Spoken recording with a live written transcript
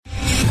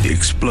The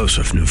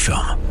explosive new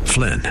film,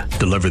 Flynn,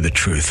 deliver the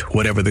truth,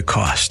 whatever the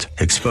cost,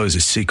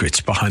 exposes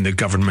secrets behind the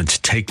government's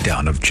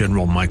takedown of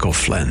General Michael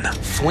Flynn.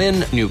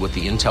 Flynn knew what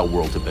the intel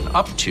world had been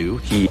up to.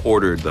 He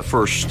ordered the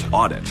first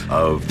audit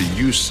of the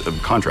use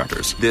of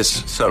contractors.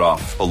 This set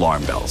off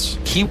alarm bells.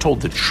 He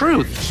told the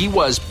truth. He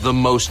was the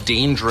most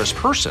dangerous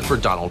person for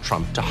Donald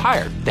Trump to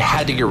hire. They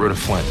had to get rid of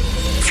Flynn.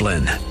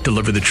 Flynn,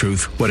 deliver the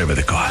truth, whatever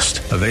the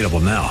cost. Available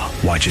now.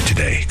 Watch it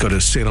today. Go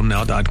to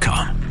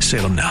salemnow.com.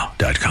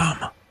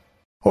 salemnow.com.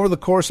 Over the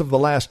course of the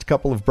last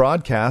couple of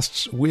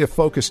broadcasts, we have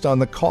focused on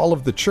the call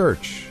of the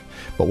church.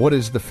 But what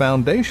is the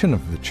foundation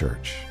of the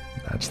church?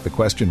 That's the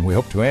question we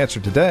hope to answer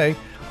today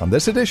on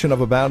this edition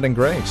of Abounding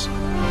Grace.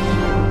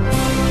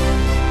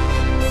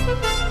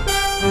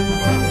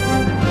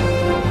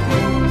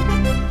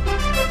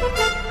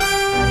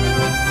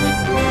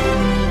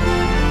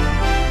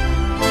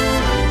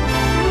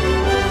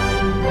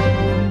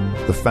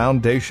 The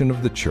foundation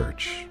of the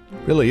church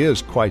really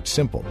is quite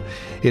simple.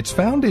 It's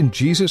found in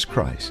Jesus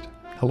Christ.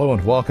 Hello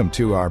and welcome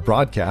to our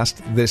broadcast.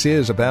 This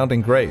is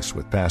Abounding Grace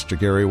with Pastor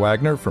Gary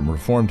Wagner from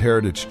Reformed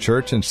Heritage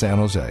Church in San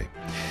Jose.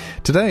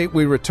 Today,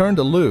 we return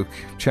to Luke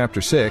chapter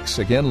 6,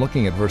 again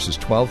looking at verses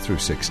 12 through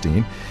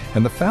 16,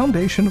 and the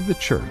foundation of the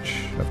church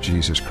of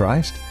Jesus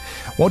Christ.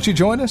 Won't you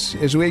join us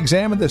as we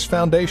examine this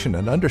foundation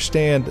and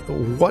understand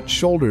what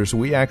shoulders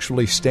we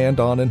actually stand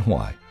on and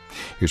why?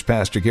 Here's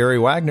Pastor Gary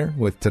Wagner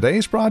with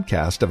today's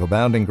broadcast of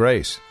Abounding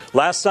Grace.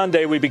 Last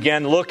Sunday, we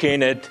began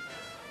looking at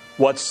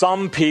what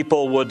some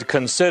people would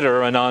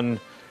consider an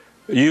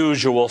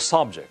unusual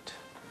subject,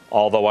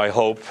 although I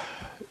hope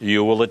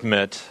you will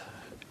admit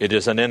it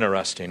is an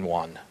interesting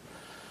one.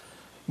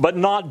 But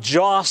not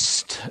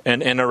just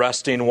an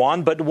interesting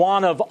one, but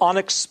one of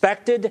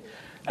unexpected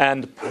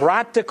and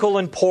practical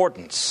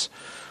importance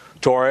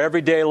to our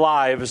everyday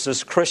lives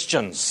as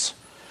Christians.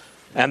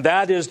 And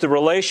that is the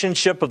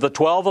relationship of the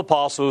 12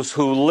 apostles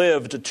who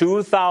lived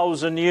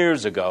 2,000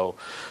 years ago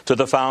to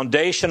the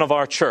foundation of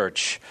our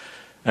church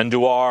and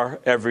to our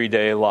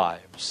everyday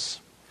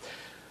lives.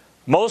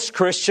 Most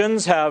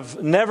Christians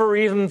have never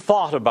even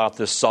thought about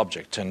this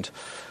subject, and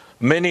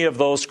many of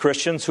those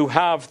Christians who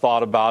have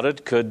thought about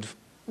it could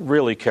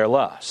really care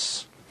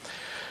less.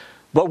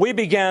 But we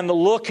began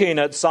looking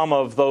at some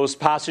of those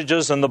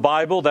passages in the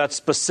Bible that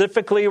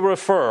specifically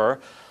refer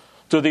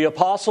to the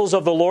apostles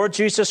of the Lord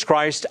Jesus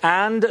Christ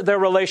and their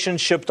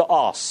relationship to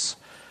us.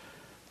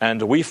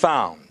 And we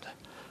found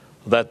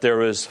that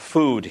there is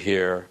food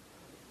here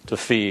to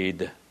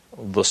feed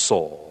the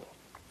soul.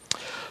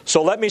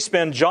 So let me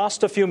spend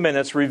just a few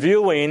minutes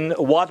reviewing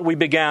what we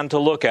began to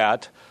look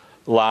at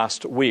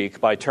last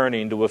week by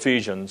turning to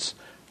Ephesians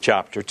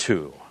chapter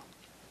 2.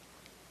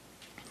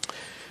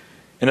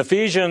 In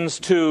Ephesians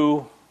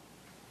 2,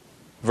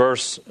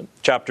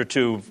 chapter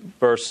 2,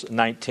 verse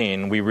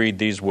 19, we read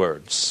these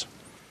words.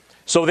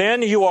 So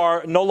then you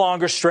are no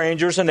longer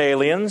strangers and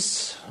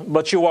aliens,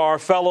 but you are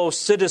fellow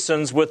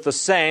citizens with the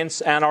saints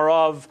and are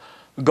of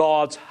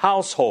God's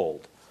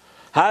household,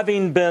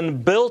 having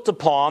been built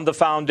upon the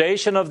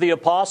foundation of the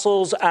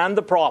apostles and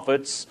the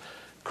prophets,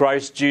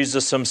 Christ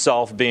Jesus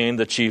himself being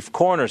the chief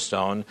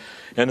cornerstone,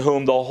 in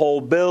whom the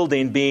whole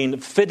building being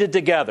fitted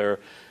together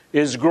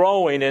is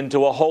growing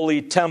into a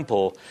holy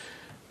temple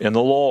in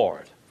the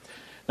Lord.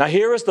 Now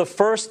here is the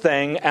first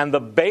thing and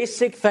the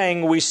basic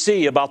thing we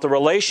see about the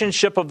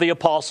relationship of the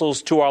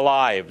apostles to our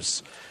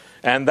lives,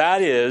 and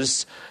that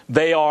is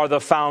they are the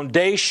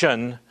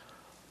foundation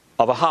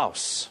of a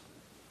house,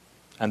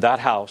 and that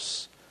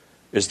house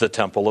is the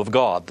temple of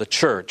God, the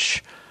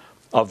church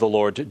of the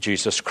Lord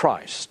Jesus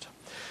Christ.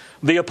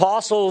 The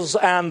apostles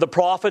and the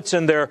prophets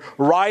in their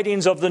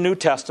writings of the New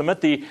Testament,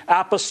 the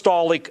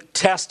apostolic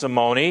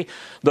testimony,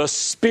 the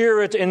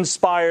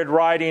Spirit-inspired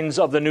writings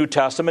of the New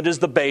Testament is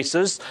the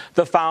basis,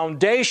 the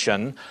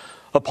foundation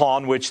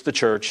upon which the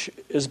church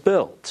is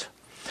built.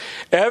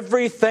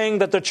 Everything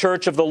that the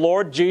church of the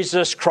Lord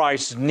Jesus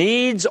Christ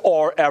needs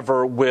or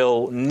ever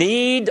will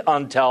need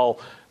until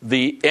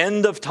the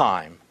end of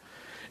time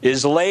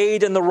is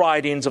laid in the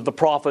writings of the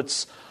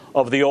prophets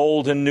of the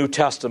Old and New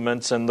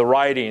Testaments and the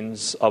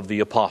writings of the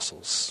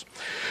apostles.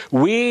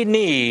 We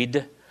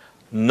need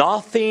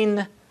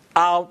nothing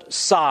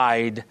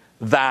outside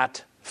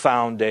that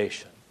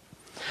foundation.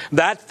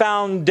 That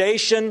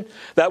foundation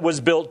that was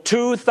built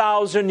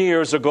 2,000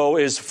 years ago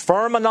is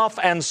firm enough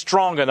and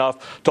strong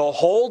enough to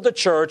hold the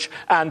church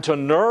and to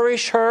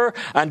nourish her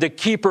and to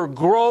keep her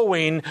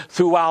growing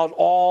throughout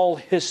all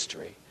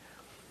history.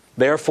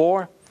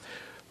 Therefore,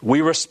 we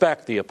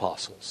respect the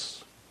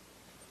apostles,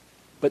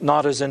 but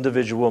not as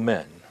individual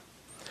men.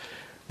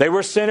 They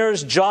were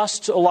sinners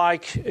just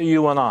like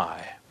you and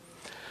I.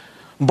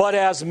 But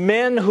as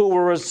men who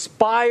were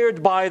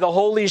inspired by the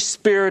Holy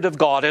Spirit of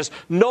God, as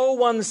no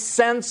one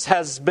since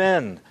has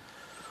been,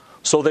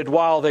 so that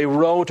while they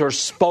wrote or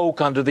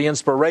spoke under the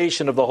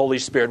inspiration of the Holy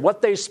Spirit,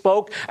 what they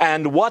spoke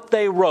and what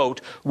they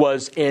wrote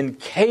was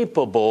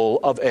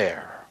incapable of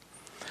error.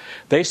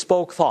 They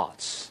spoke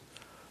thoughts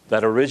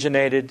that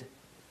originated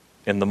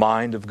in the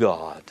mind of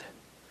God,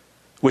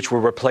 which were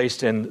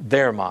replaced in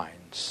their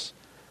minds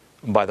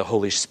by the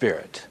Holy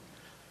Spirit.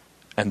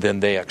 And then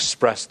they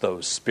express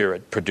those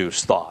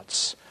Spirit-produced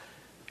thoughts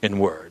in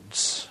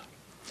words.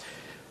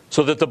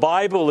 So that the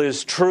Bible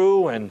is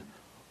true in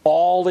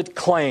all it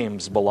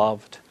claims,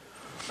 beloved.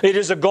 It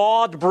is a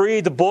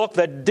God-breathed book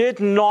that did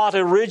not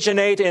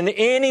originate in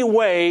any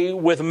way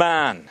with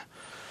man.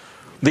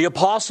 The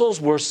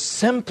apostles were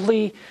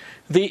simply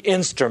the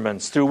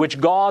instruments through which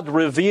God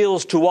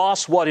reveals to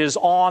us what is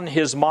on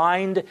His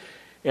mind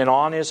and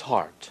on His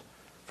heart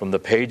from the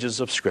pages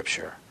of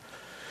Scripture.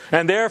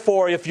 And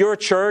therefore, if your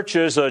church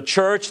is a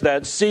church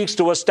that seeks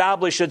to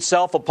establish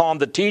itself upon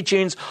the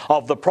teachings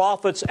of the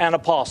prophets and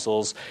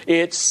apostles,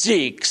 it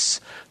seeks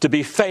to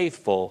be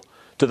faithful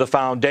to the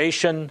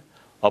foundation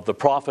of the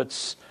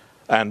prophets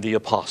and the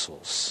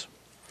apostles.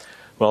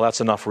 Well,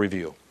 that's enough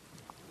review.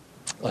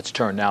 Let's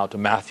turn now to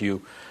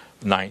Matthew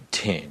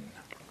 19.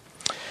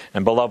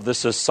 And beloved,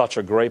 this is such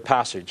a great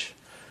passage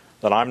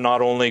that I'm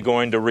not only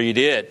going to read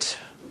it,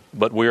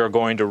 but we are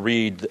going to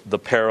read the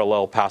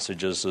parallel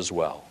passages as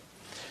well.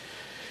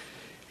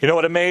 You know,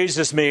 it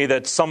amazes me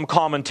that some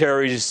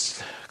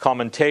commentators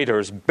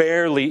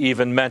barely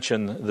even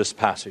mention this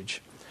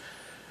passage.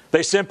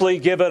 They simply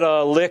give it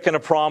a lick and a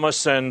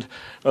promise and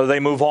they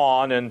move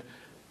on. And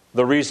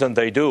the reason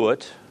they do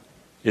it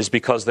is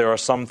because there are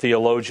some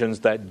theologians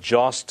that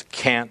just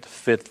can't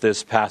fit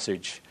this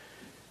passage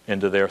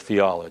into their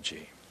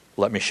theology.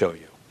 Let me show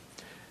you.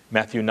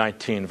 Matthew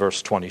 19,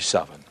 verse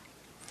 27.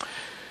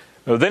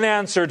 Then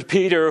answered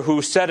Peter,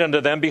 who said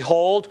unto them,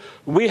 Behold,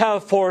 we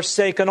have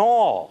forsaken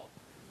all,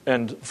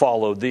 and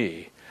followed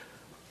thee.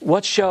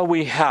 What shall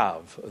we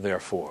have,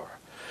 therefore?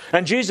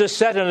 And Jesus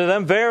said unto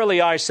them,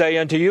 Verily I say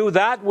unto you,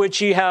 that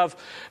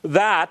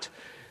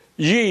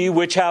ye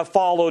which have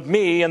followed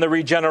me in the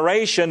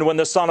regeneration, when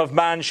the Son of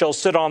Man shall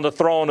sit on the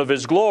throne of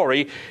his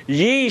glory,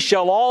 ye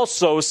shall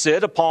also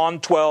sit upon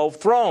 12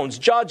 thrones,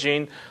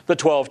 judging the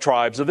 12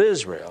 tribes of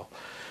Israel.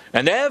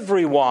 And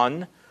every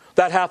one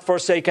that hath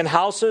forsaken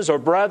houses, or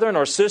brethren,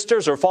 or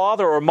sisters, or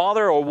father, or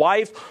mother, or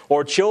wife,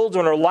 or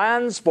children, or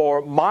lands,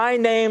 for my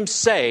name's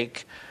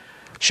sake,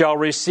 shall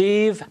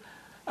receive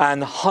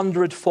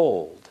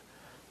 100-fold,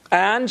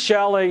 and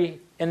shall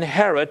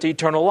inherit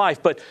eternal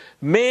life. But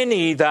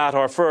many that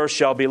are first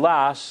shall be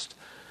last,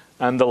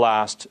 and the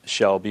last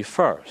shall be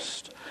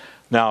first.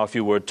 Now, if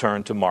you would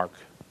turn to Mark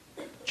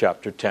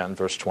chapter 10,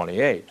 verse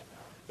 28.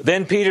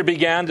 Then Peter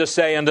began to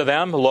say unto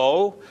them,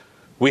 Lo,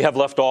 we have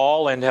left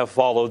all, and have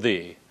followed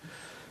thee.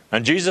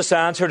 And Jesus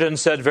answered and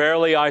said,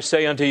 Verily I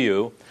say unto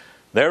you,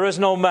 there is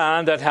no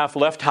man that hath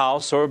left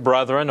house, or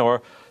brethren,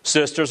 or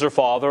sisters, or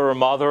father, or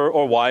mother,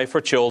 or wife,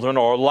 or children,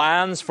 or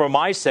lands for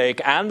my sake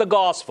and the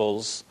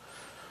gospel's,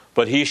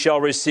 but he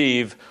shall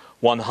receive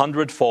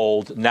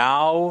 100-fold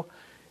now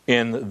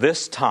in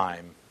this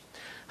time,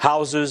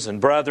 houses,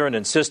 and brethren,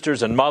 and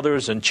sisters, and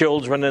mothers, and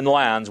children, and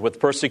lands with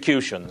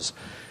persecutions,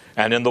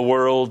 and in the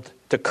world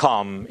to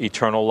come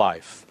eternal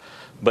life.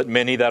 But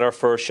many that are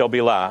first shall be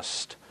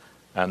last,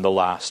 and the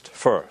last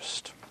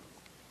first.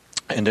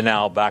 And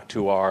now back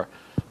to our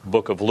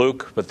book of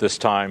Luke, but this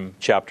time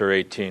chapter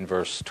 18,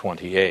 verse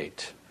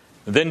 28.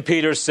 Then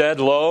Peter said,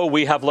 Lo,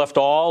 we have left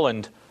all,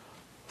 and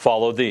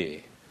followed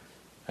thee.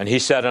 And he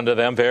said unto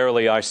them,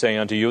 Verily I say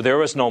unto you,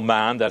 there is no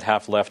man that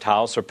hath left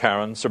house, or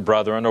parents, or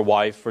brethren, or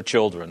wife, or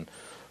children,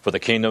 for the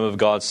kingdom of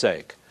God's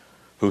sake,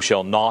 who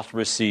shall not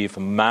receive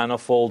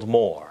manifold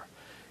more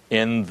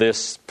in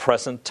this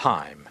present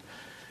time,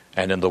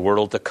 and in the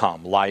world to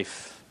come,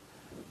 life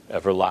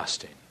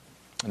everlasting.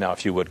 Now,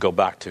 if you would go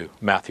back to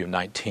Matthew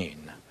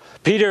 19.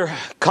 Peter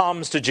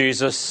comes to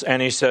Jesus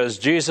and he says,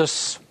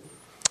 Jesus,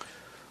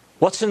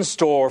 what's in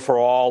store for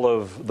all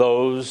of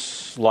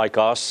those like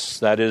us,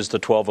 that is the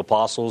 12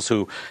 apostles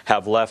who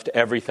have left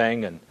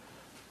everything and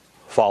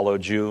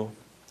followed you?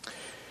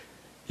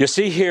 You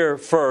see here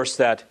first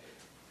that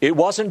it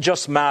wasn't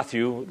just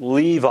Matthew,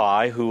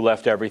 Levi, who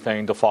left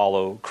everything to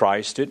follow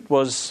Christ. It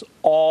was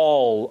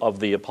all of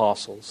the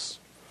apostles.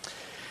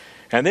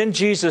 And then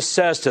Jesus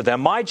says to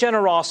them, My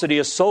generosity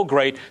is so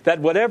great that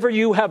whatever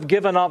you have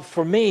given up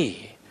for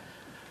me,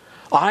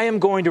 I am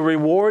going to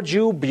reward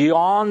you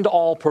beyond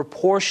all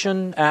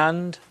proportion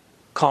and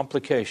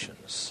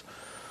complications.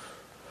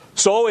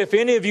 So if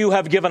any of you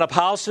have given up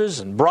houses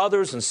and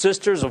brothers and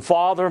sisters and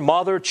father,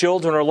 mother,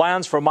 children, or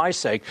lands for my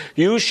sake,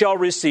 you shall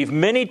receive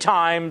many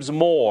times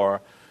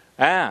more,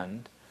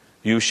 and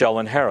you shall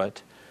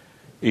inherit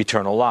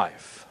eternal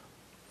life.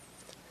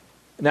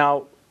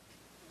 Now,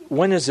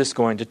 when is this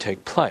going to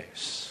take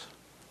place?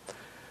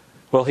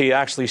 Well, he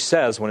actually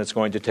says when it's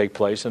going to take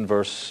place in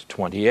verse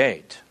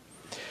 28.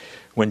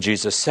 When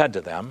Jesus said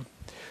to them,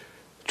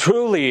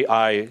 Truly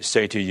I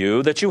say to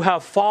you that you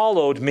have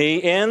followed me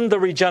in the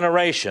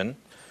regeneration,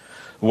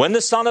 when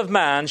the Son of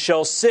Man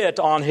shall sit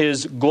on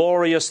his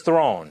glorious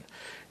throne.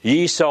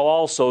 Ye shall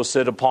also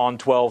sit upon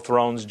 12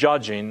 thrones,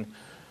 judging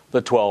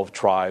the 12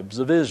 tribes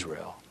of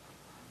Israel.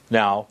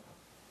 Now,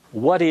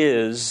 what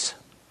is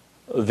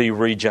the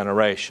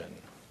regeneration?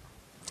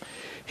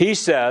 He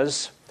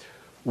says,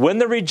 when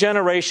the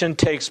regeneration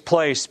takes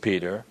place,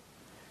 Peter,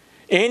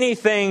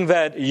 anything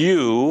that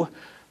you,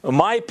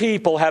 my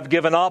people have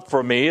given up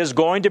for me is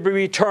going to be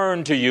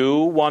returned to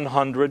you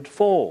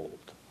 100-fold.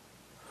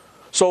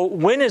 So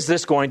when is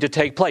this going to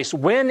take place?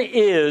 When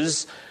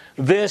is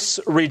this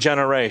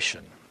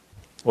regeneration?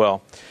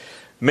 Well,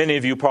 many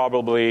of you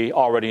probably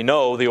already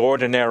know the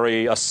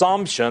ordinary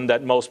assumption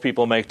that most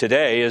people make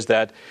today is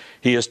that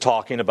he is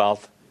talking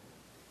about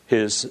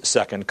his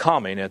second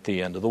coming at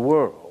the end of the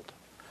world.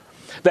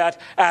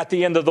 That at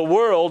the end of the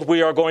world,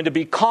 we are going to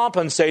be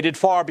compensated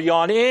far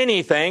beyond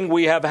anything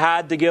we have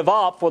had to give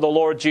up for the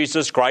Lord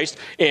Jesus Christ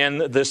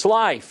in this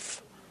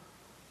life.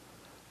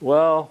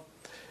 Well,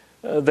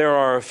 there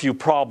are a few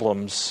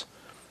problems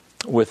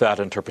with that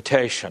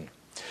interpretation.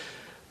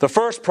 The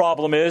first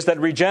problem is that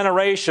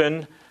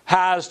regeneration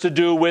has to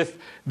do with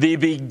the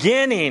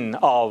beginning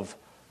of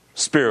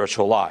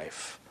spiritual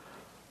life,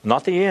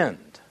 not the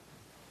end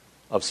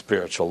of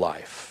spiritual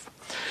life.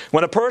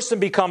 When a person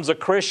becomes a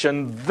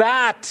Christian,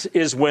 that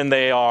is when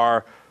they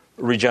are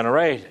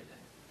regenerated.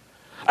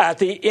 At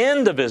the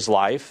end of his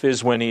life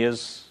is when he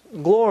is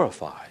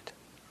glorified.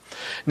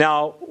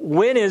 Now,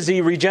 when is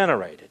he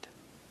regenerated?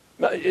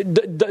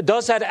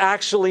 Does that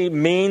actually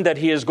mean that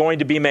he is going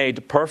to be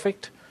made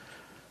perfect?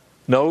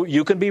 No,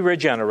 you can be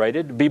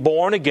regenerated, be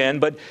born again,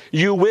 but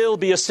you will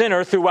be a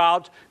sinner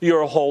throughout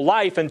your whole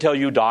life until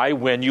you die,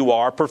 when you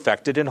are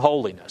perfected in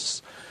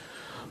holiness.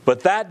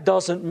 But that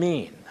doesn't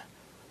mean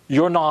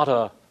you're not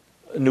a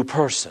new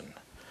person,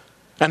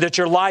 and that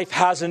your life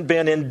hasn't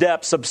been in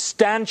depth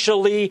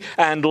substantially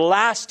and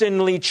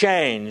lastingly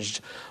changed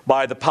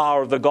by the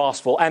power of the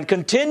gospel, and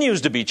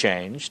continues to be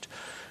changed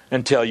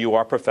until you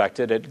are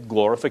perfected at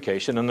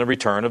glorification and the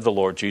return of the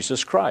Lord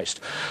Jesus Christ.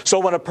 So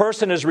when a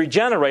person is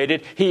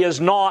regenerated, he is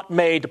not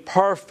made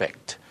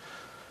perfect.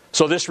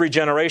 So this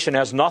regeneration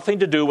has nothing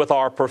to do with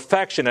our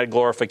perfection at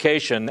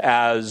glorification,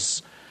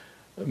 as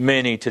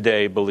many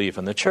today believe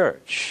in the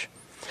church.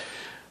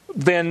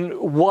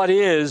 Then what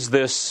is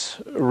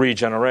this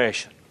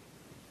regeneration?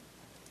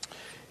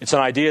 It's an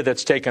idea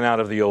that's taken out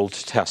of the Old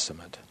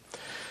Testament.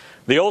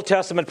 The Old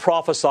Testament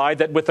prophesied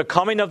that with the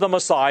coming of the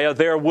Messiah,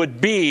 there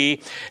would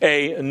be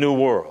a new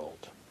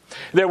world.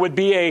 There would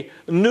be a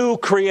new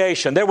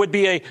creation. There would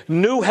be a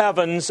new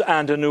heavens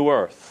and a new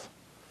earth.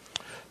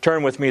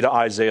 Turn with me to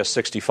Isaiah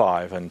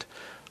 65 and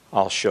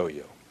I'll show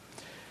you.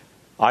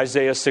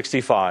 Isaiah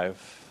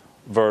 65,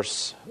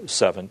 verse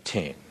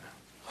 17.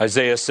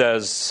 Isaiah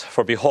says,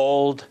 "For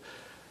behold,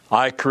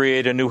 I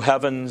create a new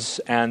heavens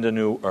and a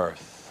new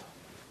earth."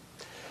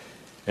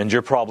 And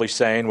you're probably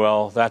saying,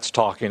 well, that's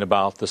talking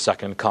about the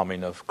second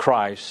coming of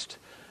Christ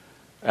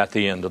at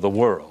the end of the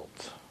world.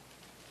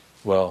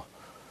 Well,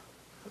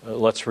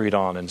 let's read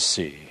on and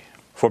see.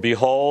 "For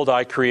behold,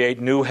 I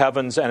create new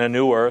heavens and a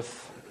new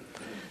earth,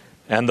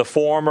 and the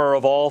former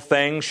of all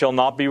things shall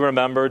not be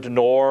remembered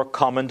nor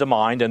come into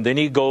mind." And then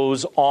he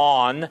goes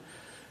on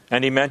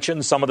and he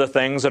mentions some of the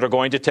things that are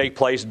going to take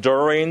place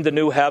during the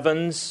new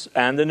heavens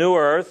and the new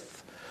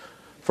earth.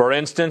 For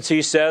instance,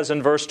 he says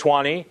in verse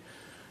 20,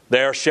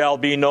 "There shall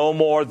be no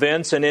more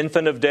thence an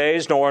infant of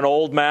days, nor an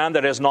old man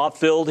that has not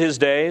filled his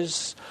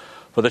days.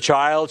 For the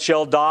child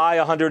shall die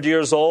 100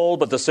 years old,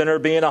 but the sinner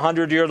being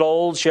 100 years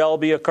old shall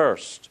be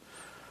accursed."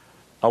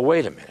 Now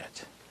wait a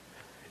minute.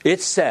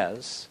 It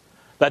says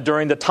that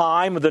during the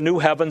time of the new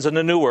heavens and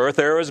the new earth,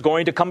 there is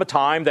going to come a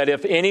time that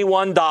if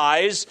anyone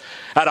dies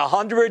at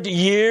 100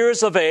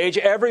 years of age,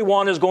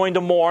 everyone is going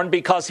to mourn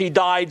because he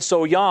died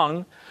so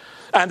young.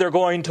 And they're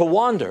going to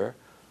wonder,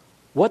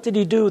 what did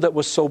he do that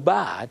was so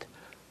bad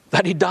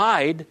that he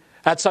died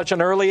at such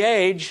an early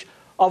age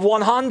of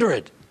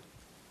 100?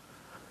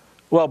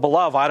 Well,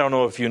 beloved, I don't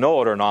know if you know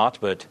it or not,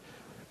 but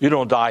you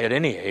don't die at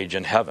any age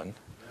in heaven.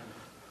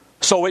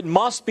 So it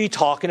must be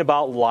talking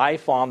about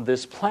life on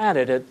this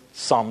planet at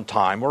some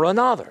time or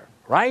another,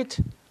 right?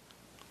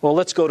 Well,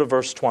 let's go to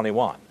verse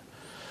 21.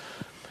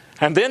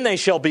 "And then they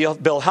shall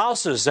build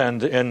houses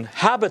and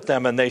inhabit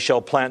them, and they shall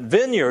plant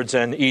vineyards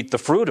and eat the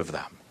fruit of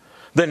them."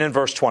 Then in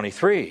verse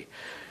 23,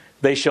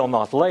 "They shall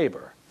not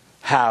labor,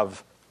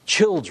 have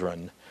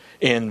children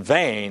in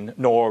vain,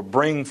 nor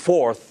bring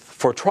forth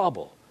for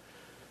trouble."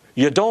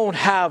 You don't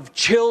have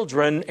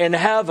children in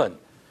heaven.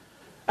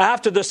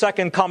 After the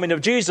second coming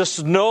of Jesus,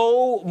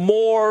 no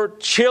more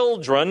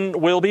children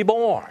will be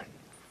born.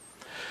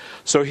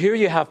 So here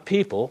you have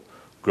people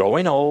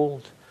growing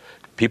old,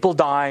 people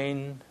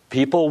dying,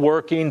 people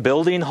working,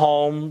 building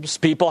homes,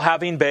 people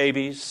having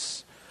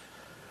babies.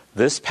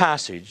 This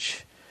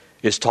passage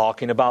is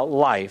talking about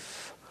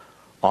life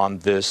on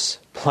this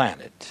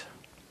planet.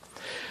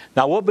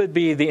 Now, what would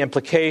be the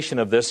implication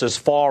of this as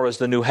far as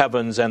the new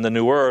heavens and the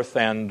new earth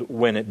and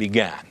when it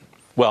began?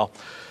 Well,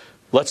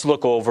 let's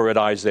look over at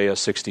Isaiah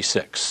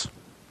 66.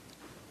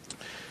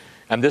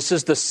 And this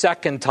is the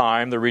second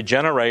time the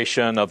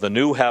regeneration of the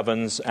new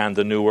heavens and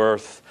the new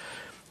earth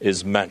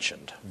is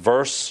mentioned.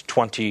 Verse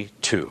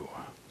 22.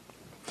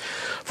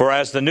 "For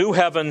as the new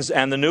heavens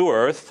and the new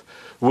earth,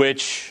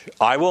 which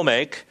I will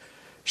make,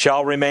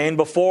 shall remain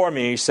before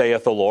me,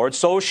 saith the Lord,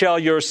 so shall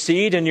your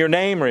seed and your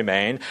name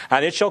remain.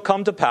 And it shall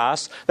come to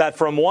pass that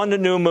from one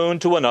new moon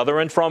to another,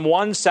 and from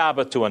one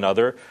Sabbath to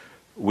another,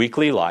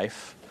 weekly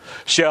life,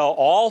 shall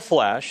all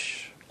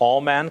flesh,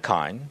 all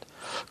mankind,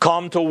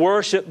 come to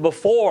worship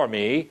before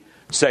me,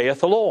 saith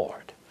the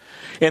Lord.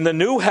 In the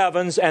new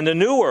heavens and the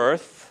new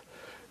earth,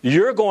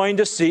 you're going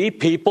to see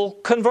people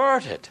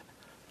converted.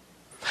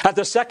 At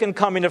the second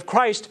coming of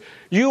Christ,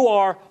 you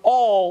are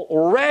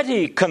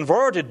already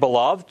converted,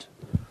 beloved,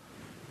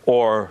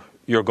 or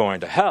you're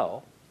going to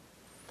hell.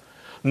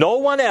 No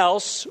one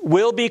else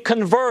will be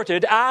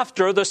converted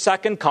after the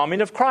second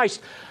coming of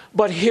Christ.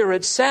 But here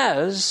it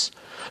says,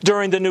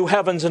 during the new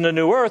heavens and the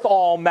new earth,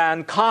 all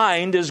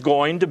mankind is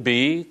going to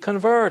be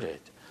converted.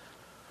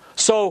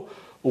 So,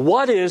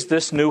 what is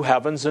this new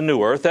heavens and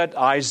new earth that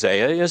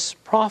Isaiah is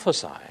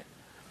prophesying?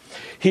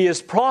 He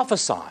is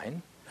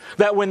prophesying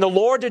that when the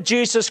Lord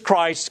Jesus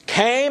Christ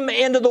came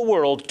into the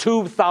world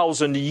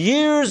 2,000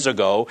 years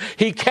ago,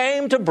 He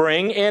came to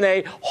bring in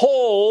a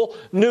whole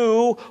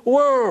new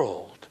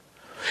world.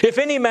 If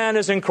any man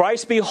is in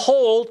Christ,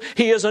 behold,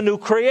 he is a new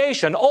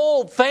creation.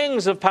 Old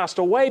things have passed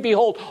away.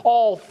 Behold,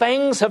 all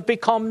things have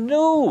become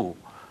new.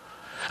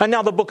 And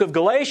now the book of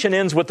Galatians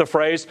ends with the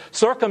phrase,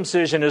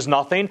 circumcision is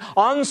nothing,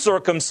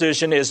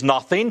 uncircumcision is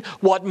nothing.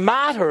 What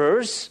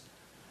matters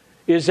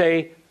is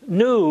a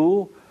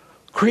new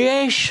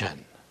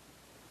creation.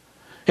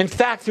 In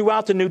fact,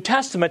 throughout the New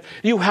Testament,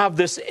 you have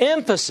this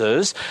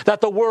emphasis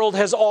that the world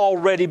has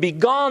already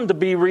begun to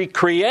be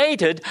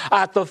recreated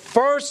at the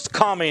first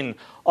coming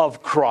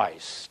of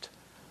Christ.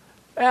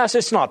 Yes,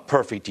 it's not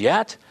perfect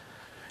yet.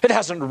 It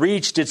hasn't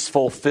reached its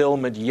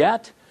fulfillment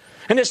yet.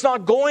 And it's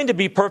not going to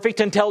be perfect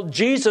until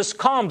Jesus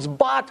comes.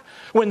 But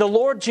when the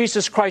Lord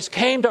Jesus Christ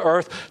came to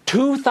earth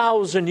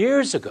 2,000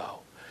 years ago,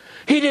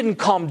 He didn't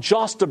come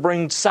just to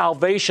bring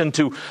salvation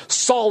to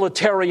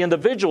solitary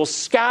individuals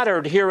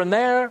scattered here and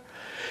there.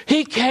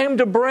 He came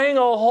to bring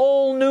a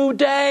whole new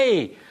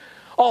day,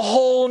 a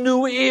whole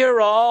new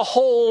era, a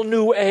whole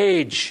new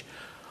age,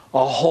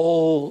 a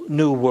whole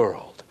new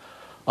world,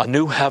 a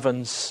new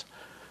heavens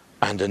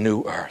and a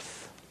new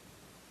earth.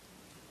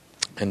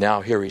 And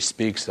now here He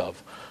speaks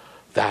of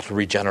that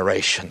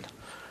regeneration,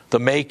 the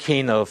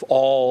making of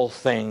all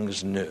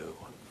things new.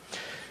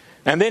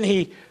 And then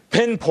He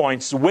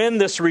pinpoints when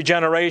this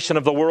regeneration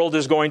of the world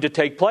is going to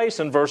take place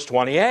in verse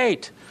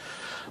 28.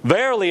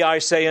 Verily I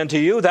say unto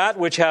you, that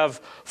which have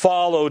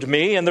followed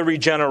me in the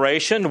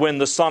regeneration, when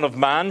the Son of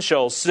Man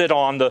shall sit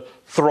on the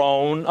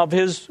throne of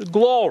His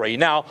glory.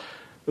 Now,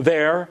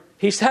 there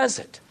He says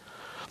it.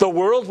 The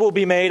world will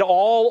be made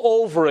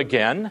all over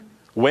again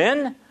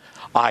when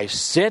I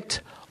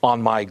sit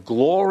on my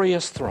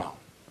glorious throne,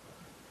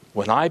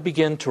 when I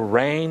begin to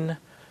reign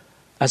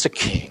as a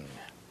king.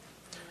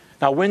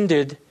 Now, when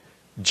did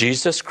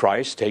Jesus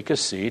Christ take a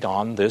seat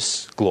on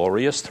this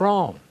glorious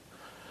throne?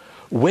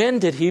 When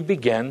did He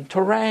begin to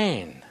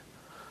reign?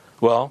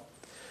 Well,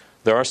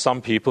 there are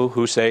some people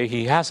who say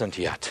He hasn't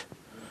yet.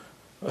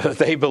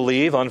 They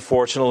believe,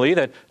 unfortunately,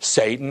 that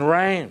Satan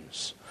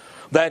reigns,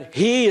 that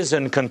he is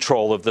in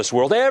control of this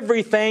world.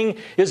 Everything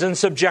is in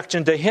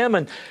subjection to him,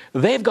 and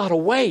they've got to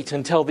wait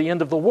until the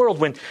end of the world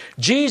when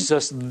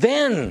Jesus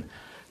then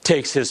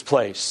takes his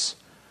place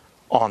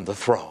on the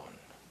throne.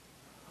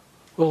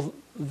 Well,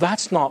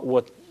 that's not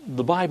what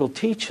the Bible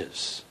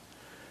teaches.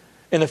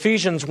 In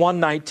Ephesians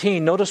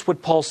 1:19, notice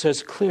what Paul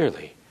says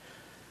clearly.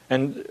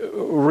 And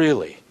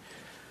really,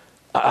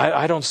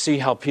 I don't see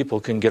how people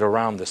can get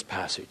around this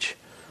passage.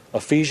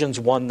 Ephesians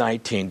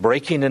 1:19,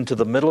 breaking into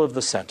the middle of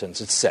the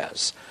sentence, it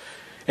says,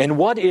 "And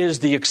what is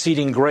the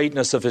exceeding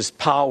greatness of his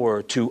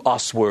power to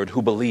usward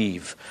who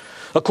believe?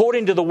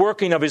 According to the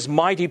working of his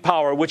mighty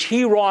power, which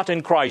he wrought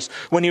in Christ,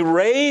 when he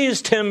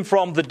raised him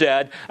from the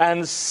dead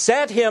and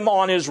set him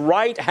on his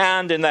right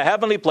hand in the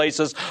heavenly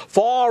places,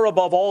 far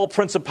above all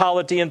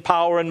principality and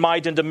power and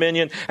might and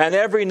dominion, and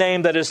every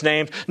name that is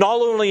named,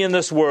 not only in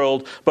this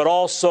world, but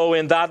also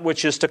in that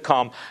which is to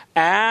come,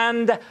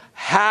 and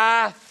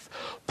hath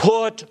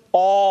put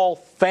all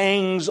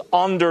things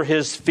under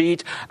his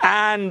feet,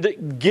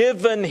 and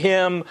given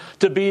him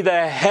to be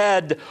the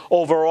head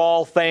over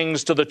all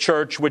things to the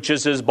church, which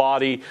is his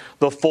body,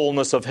 the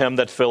fullness of him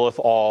that filleth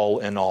all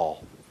in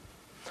all."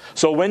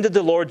 So when did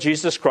the Lord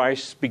Jesus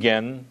Christ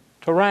begin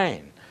to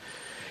reign?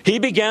 He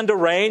began to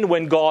reign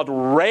when God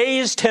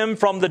raised him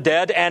from the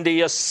dead and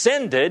he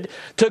ascended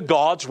to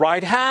God's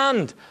right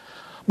hand.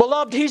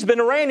 Beloved, he's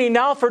been reigning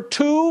now for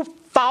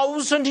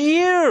 2,000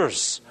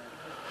 years.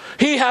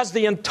 He has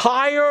the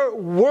entire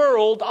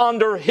world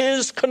under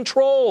his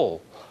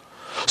control.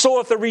 So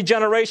if the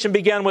regeneration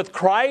began with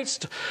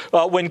Christ,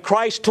 when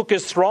Christ took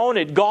his throne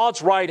at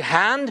God's right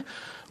hand,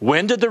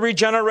 when did the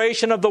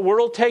regeneration of the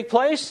world take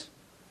place?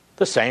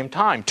 The same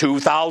time,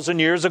 2,000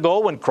 years ago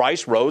when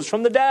Christ rose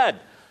from the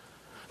dead.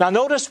 Now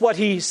notice what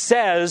he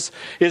says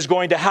is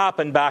going to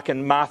happen back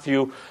in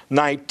Matthew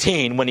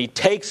 19 when he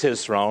takes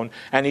his throne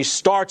and he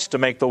starts to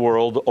make the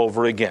world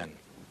over again.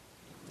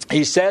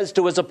 He says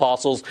to his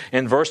apostles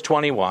in verse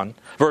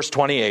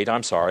 28,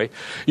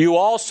 "You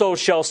also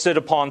shall sit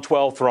upon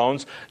 12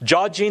 thrones,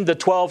 judging the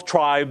 12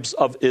 tribes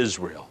of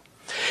Israel."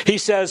 He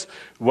says,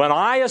 "When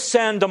I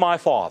ascend to my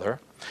Father,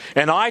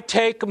 and I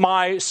take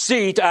my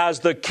seat as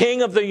the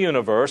king of the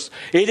universe,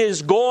 it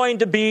is going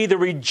to be the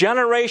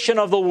regeneration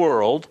of the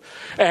world.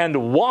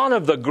 And one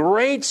of the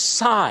great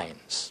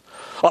signs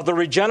of the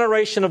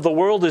regeneration of the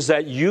world is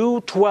that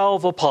you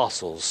 12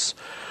 apostles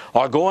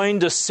are going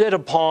to sit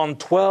upon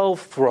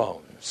 12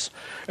 thrones,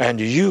 and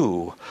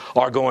you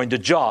are going to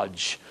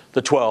judge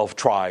the 12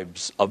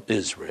 tribes of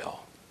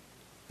Israel.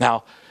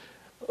 Now,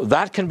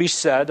 that can be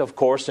said, of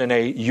course, in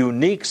a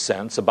unique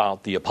sense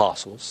about the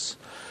apostles.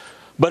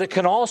 But it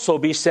can also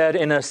be said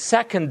in a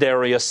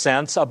secondary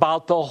sense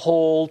about the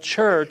whole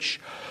church,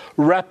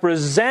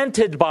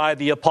 represented by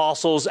the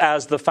apostles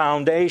as the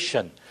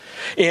foundation.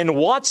 In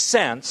what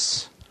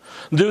sense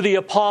do the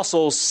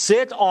apostles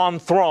sit on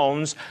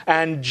thrones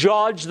and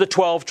judge the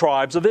 12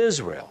 tribes of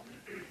Israel?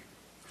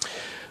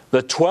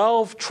 The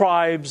 12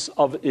 tribes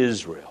of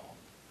Israel,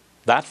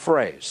 that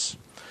phrase,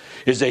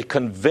 is a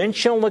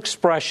conventional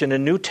expression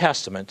in New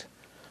Testament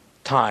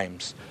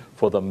times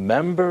for the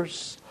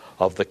members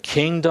of the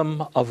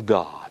kingdom of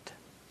God.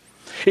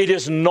 It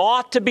is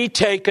not to be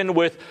taken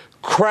with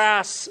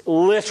crass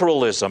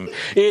literalism.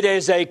 It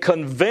is a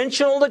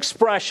conventional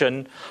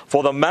expression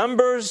for the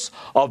members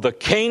of the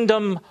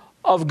kingdom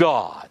of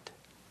God,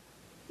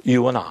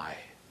 you and I.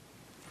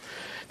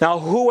 Now,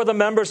 who are the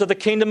members of the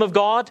kingdom of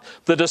God?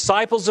 The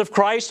disciples of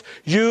Christ,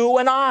 you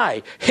and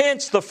I.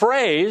 Hence, the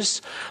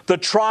phrase, the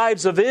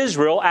tribes of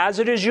Israel, as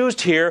it is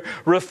used here,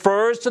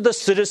 refers to the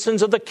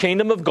citizens of the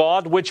kingdom of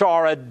God, which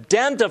are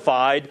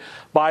identified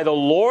by the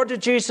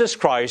Lord Jesus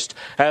Christ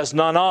as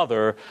none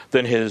other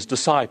than His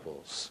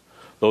disciples,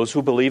 those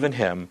who believe in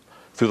Him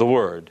through the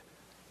word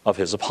of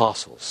His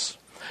apostles.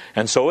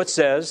 And so it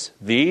says,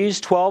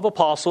 these 12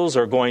 apostles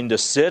are going to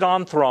sit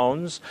on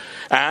thrones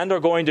and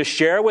are going to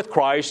share with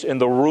Christ in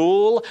the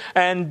rule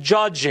and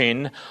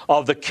judging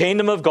of the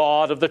kingdom of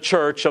God, of the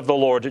church of the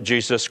Lord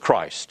Jesus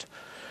Christ.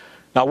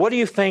 Now, what do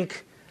you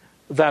think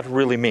that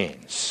really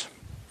means?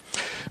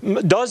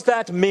 Does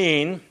that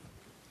mean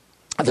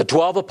the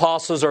 12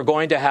 apostles are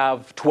going to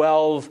have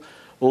 12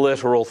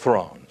 literal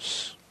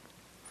thrones?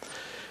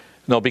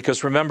 No,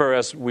 because remember,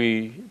 as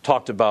we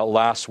talked about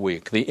last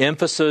week, the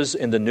emphasis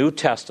in the New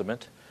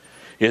Testament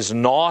is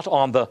not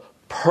on the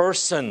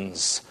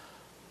persons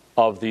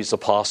of these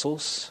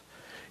apostles.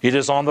 It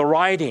is on the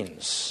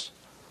writings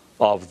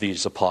of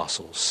these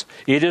apostles.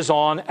 It is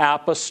on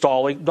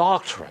apostolic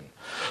doctrine.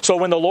 So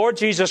when the Lord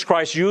Jesus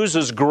Christ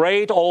uses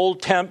great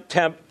Old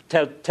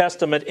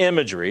Testament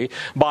imagery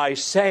by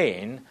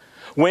saying,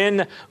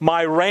 when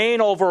my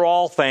reign over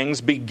all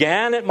things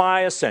began at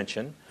my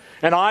ascension,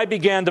 and I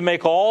began to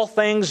make all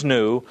things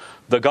new,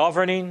 the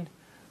governing,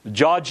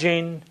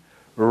 judging,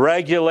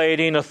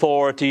 regulating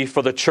authority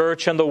for the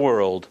church and the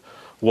world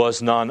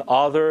was none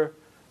other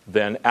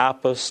than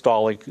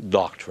apostolic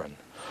doctrine.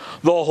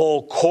 The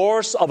whole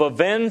course of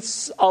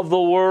events of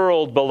the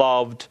world,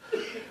 beloved,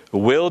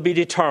 will be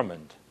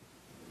determined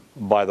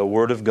by the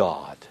Word of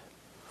God.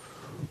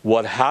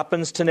 What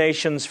happens to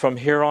nations from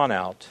here on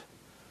out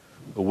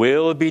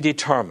will be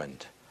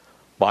determined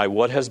by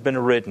what has been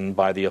written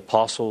by the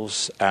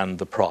apostles and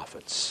the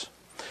prophets.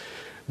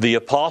 The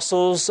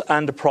apostles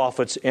and the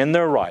prophets in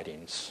their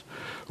writings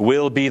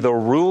will be the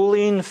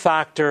ruling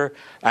factor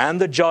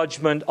and the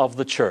judgment of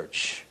the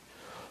church,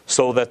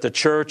 so that the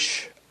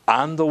church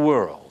and the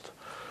world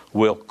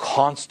will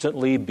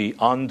constantly be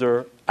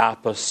under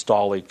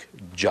apostolic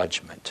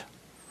judgment.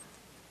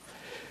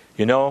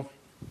 You know,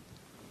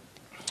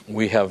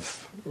 we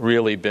have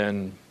really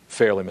been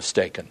fairly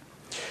mistaken.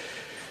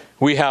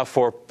 We have,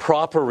 for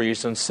proper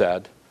reasons,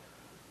 said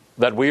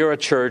that we are a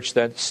church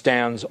that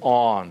stands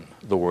on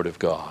the Word of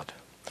God.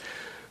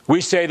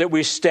 We say that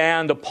we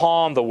stand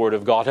upon the Word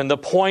of God. And the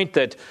point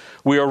that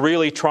we are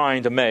really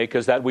trying to make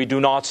is that we do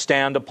not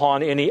stand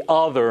upon any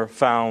other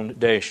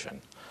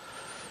foundation.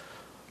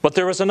 But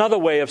there is another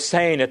way of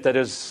saying it that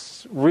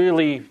is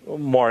really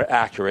more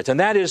accurate. And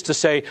that is to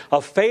say,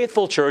 a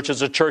faithful church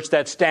is a church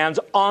that stands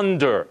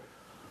under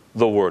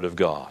the Word of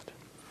God.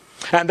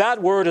 And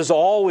that Word is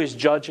always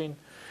judging.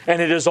 And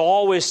it is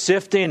always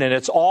sifting, and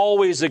it's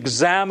always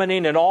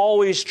examining, and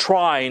always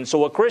trying.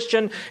 So a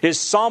Christian is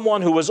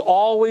someone who is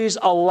always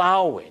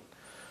allowing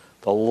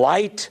the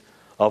light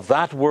of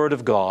that Word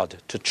of God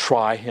to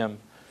try him,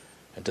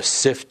 and to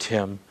sift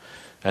him,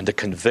 and to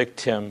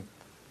convict him,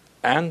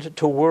 and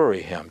to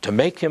worry him, to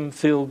make him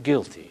feel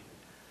guilty.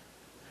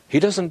 He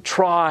doesn't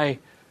try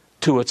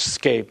to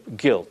escape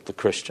guilt, the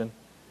Christian.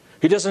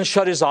 He doesn't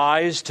shut his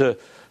eyes to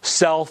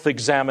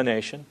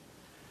self-examination.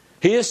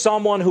 He is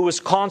someone who is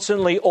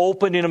constantly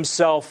opening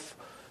himself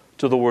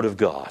to the Word of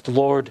God.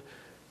 Lord,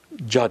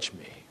 judge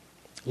me.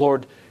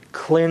 Lord,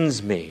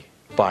 cleanse me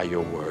by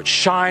your word.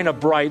 Shine a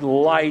bright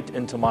light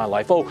into my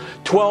life. Oh,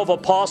 12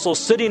 apostles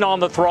sitting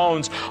on the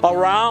thrones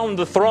around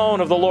the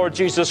throne of the Lord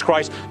Jesus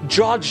Christ,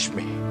 judge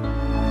me.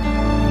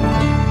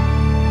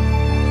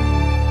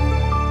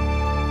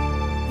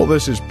 Well, Well,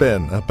 this has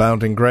been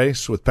Abounding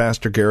Grace with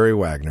Pastor Gary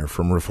Wagner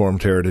from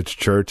Reformed Heritage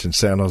Church in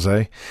San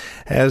Jose.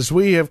 As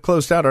we have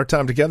closed out our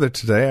time together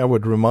today, I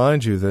would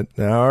remind you that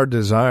our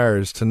desire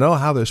is to know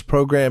how this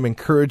program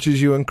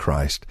encourages you in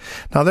Christ.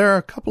 Now, there are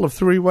a couple of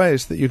 3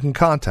 ways that you can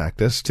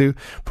contact us to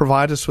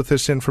provide us with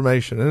this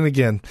information. And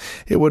again,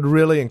 it would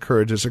really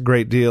encourage us a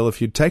great deal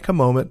if you'd take a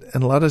moment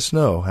and let us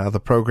know how the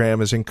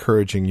program is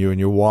encouraging you in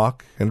your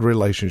walk and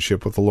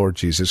relationship with the Lord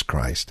Jesus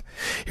Christ.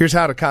 Here's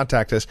how to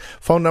contact us.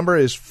 Phone number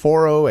is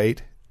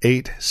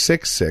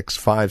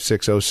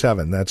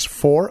 408-866-5607. That's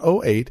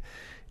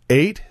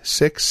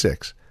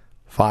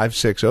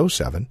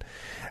 408-866-5607.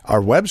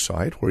 Our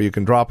website, where you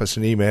can drop us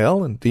an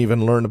email and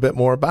even learn a bit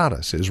more about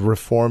us, is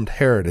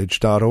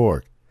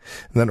reformedheritage.org.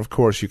 And then, of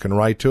course, you can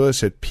write to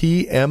us at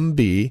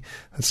PMB,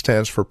 that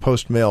stands for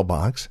Post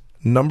Mailbox,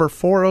 number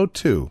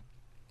 402,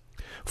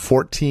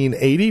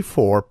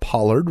 1484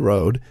 Pollard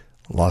Road,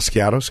 Los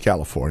Gatos,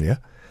 California.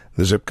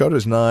 The zip code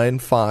is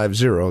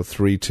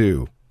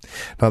 95032.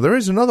 Now, there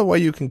is another way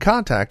you can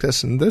contact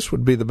us, and this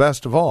would be the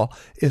best of all,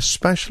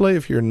 especially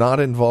if you're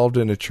not involved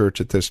in a church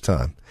at this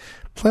time.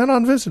 Plan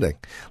on visiting.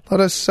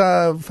 Let us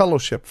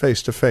fellowship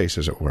face-to-face,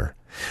 as it were.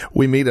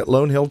 We meet at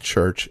Lone Hill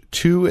Church,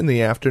 2 in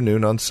the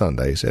afternoon on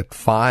Sundays at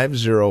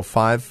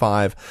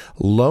 5055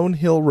 Lone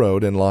Hill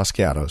Road in Los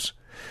Gatos.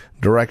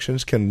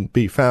 Directions can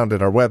be found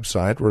at our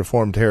website,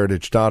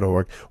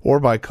 reformedheritage.org, or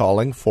by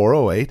calling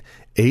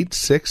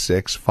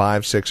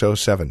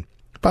 408-866-5607.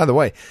 By the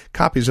way,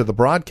 copies of the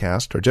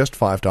broadcast are just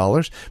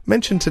 $5.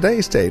 Mention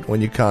today's date when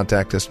you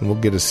contact us, and we'll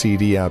get a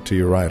CD out to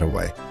you right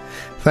away.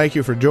 Thank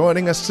you for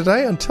joining us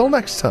today. Until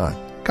next time,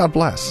 God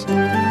bless.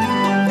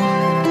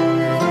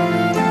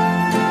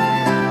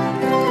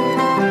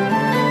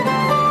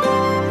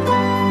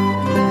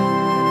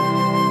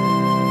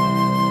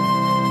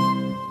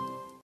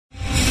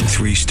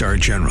 3-star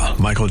General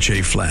Michael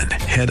J. Flynn,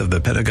 head of the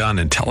Pentagon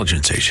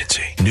Intelligence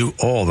Agency, knew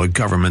all the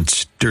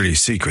government's dirty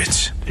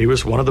secrets. He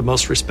was one of the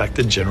most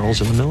respected generals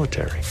in the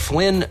military.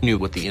 Flynn knew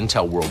what the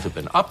intel world had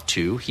been up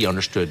to. He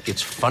understood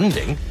its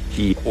funding.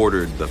 He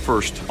ordered the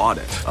first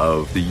audit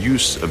of the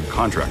use of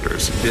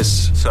contractors.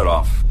 This set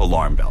off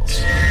alarm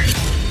bells.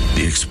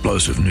 The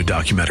explosive new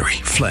documentary,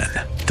 Flynn,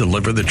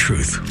 Deliver the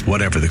Truth,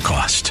 Whatever the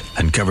Cost,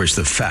 uncovers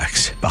the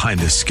facts behind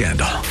this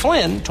scandal.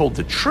 Flynn told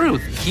the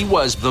truth. He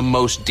was the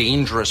most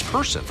dangerous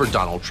person for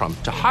Donald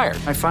Trump to hire.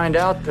 I find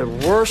out the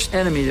worst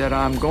enemy that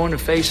I'm going to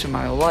face in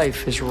my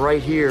life is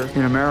right here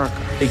in America.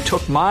 They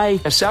took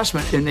my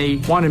assessment and they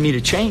wanted me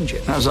to change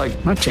it. And I was like,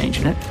 I'm not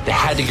changing it. They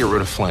had to get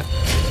rid of Flynn.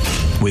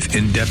 With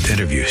in-depth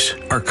interviews,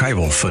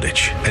 archival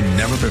footage, and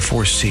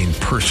never-before-seen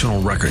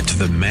personal records of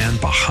the man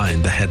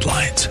behind the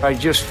headlines. I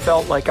just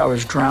felt like I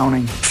was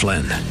drowning.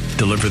 Flynn,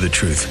 Deliver the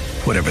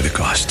Truth, Whatever the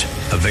Cost.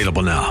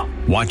 Available now.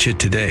 Watch it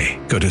today.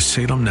 Go to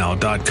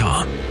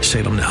salemnow.com.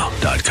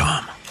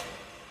 salemnow.com.